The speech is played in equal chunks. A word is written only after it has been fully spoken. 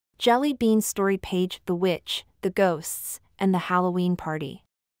Jelly Bean story page, The Witch, the Ghosts, and the Halloween Party.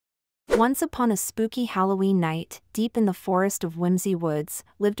 Once upon a spooky Halloween night, deep in the forest of Whimsy Woods,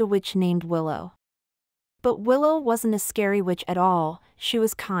 lived a witch named Willow. But Willow wasn't a scary witch at all. She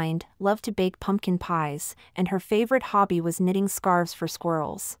was kind, loved to bake pumpkin pies, and her favorite hobby was knitting scarves for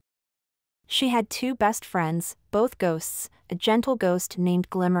squirrels. She had two best friends, both ghosts, a gentle ghost named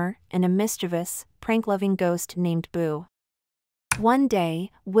Glimmer and a mischievous, prank-loving ghost named Boo. One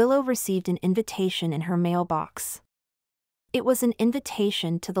day, Willow received an invitation in her mailbox. It was an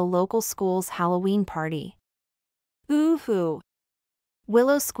invitation to the local school's Halloween party. Ooh-hoo!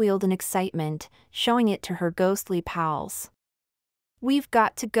 Willow squealed in excitement, showing it to her ghostly pals. "We've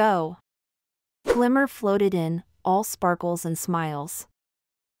got to go!" Glimmer floated in, all sparkles and smiles.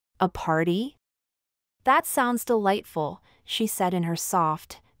 "A party? That sounds delightful," she said in her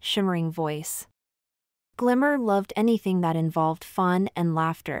soft, shimmering voice. Glimmer loved anything that involved fun and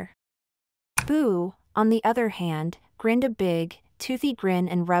laughter. Boo, on the other hand, grinned a big, toothy grin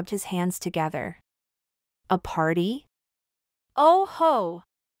and rubbed his hands together. "A party? Oh ho!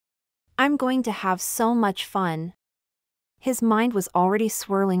 I'm going to have so much fun." His mind was already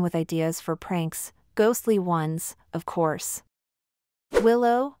swirling with ideas for pranks, ghostly ones, of course.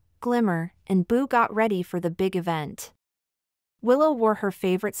 Willow, Glimmer, and Boo got ready for the big event. Willow wore her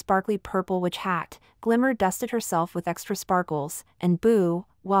favorite sparkly purple witch hat, Glimmer dusted herself with extra sparkles, and Boo,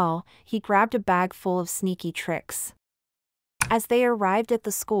 well, he grabbed a bag full of sneaky tricks. As they arrived at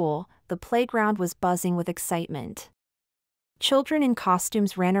the school, the playground was buzzing with excitement. Children in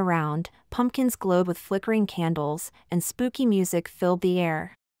costumes ran around, pumpkins glowed with flickering candles, and spooky music filled the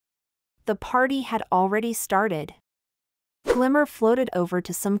air. The party had already started. Glimmer floated over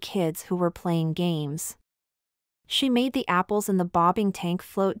to some kids who were playing games. She made the apples in the bobbing tank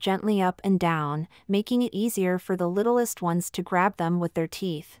float gently up and down, making it easier for the littlest ones to grab them with their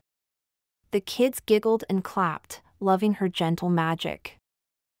teeth. The kids giggled and clapped, loving her gentle magic.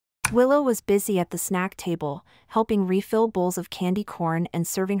 Willow was busy at the snack table, helping refill bowls of candy corn and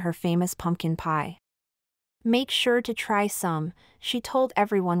serving her famous pumpkin pie. "Make sure to try some," she told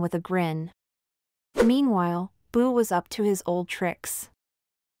everyone with a grin. Meanwhile, Boo was up to his old tricks.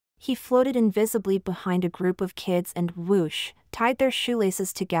 He floated invisibly behind a group of kids and, whoosh, tied their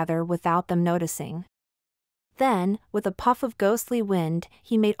shoelaces together without them noticing. Then, with a puff of ghostly wind,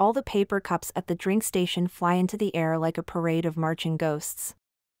 he made all the paper cups at the drink station fly into the air like a parade of marching ghosts.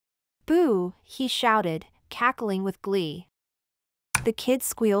 "Boo!" he shouted, cackling with glee. The kids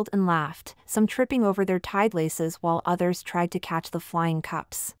squealed and laughed, some tripping over their tied laces while others tried to catch the flying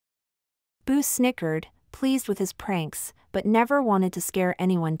cups. Boo snickered, pleased with his pranks, but never wanted to scare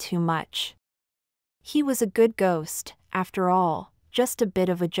anyone too much. He was a good ghost, after all, just a bit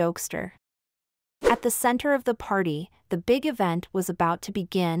of a jokester. At the center of the party, the big event was about to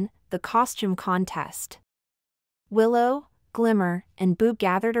begin, the costume contest. Willow, Glimmer, and Boo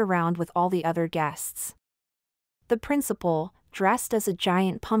gathered around with all the other guests. The principal, dressed as a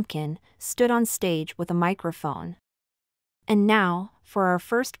giant pumpkin, stood on stage with a microphone. "And now, for our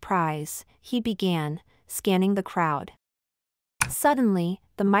first prize," he began, scanning the crowd. Suddenly,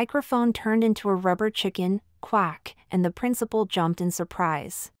 the microphone turned into a rubber chicken, quack, and the principal jumped in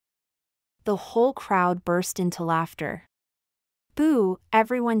surprise. The whole crowd burst into laughter. "Boo!"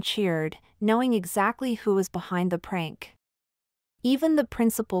 everyone cheered, knowing exactly who was behind the prank. Even the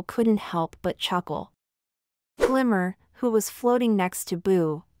principal couldn't help but chuckle. Glimmer, who was floating next to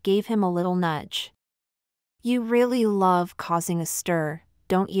Boo, gave him a little nudge. "You really love causing a stir,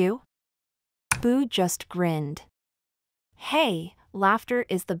 don't you?" Boo just grinned. "Hey, laughter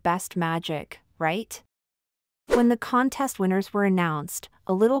is the best magic, right?" When the contest winners were announced,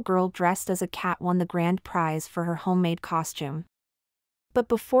 a little girl dressed as a cat won the grand prize for her homemade costume. But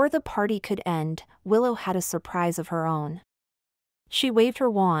before the party could end, Willow had a surprise of her own. She waved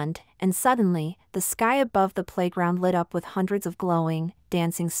her wand, and suddenly, the sky above the playground lit up with hundreds of glowing,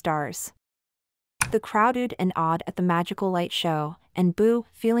 dancing stars. The crowd oohed and awed at the magical light show, and Boo,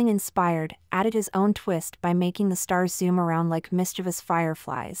 feeling inspired, added his own twist by making the stars zoom around like mischievous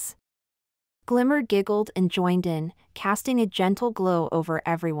fireflies. Glimmer giggled and joined in, casting a gentle glow over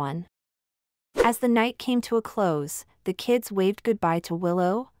everyone. As the night came to a close, the kids waved goodbye to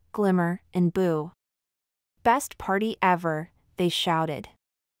Willow, Glimmer, and Boo. "Best party ever," they shouted.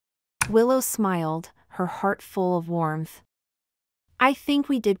 Willow smiled, her heart full of warmth. "I think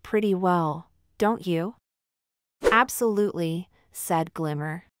we did pretty well, don't you?" "Absolutely," said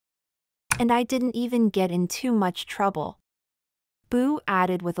Glimmer. "And I didn't even get in too much trouble," Boo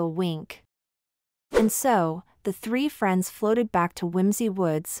added with a wink. And so, the three friends floated back to Whimsy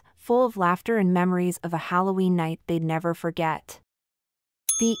Woods, full of laughter and memories of a Halloween night they'd never forget.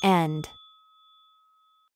 The end.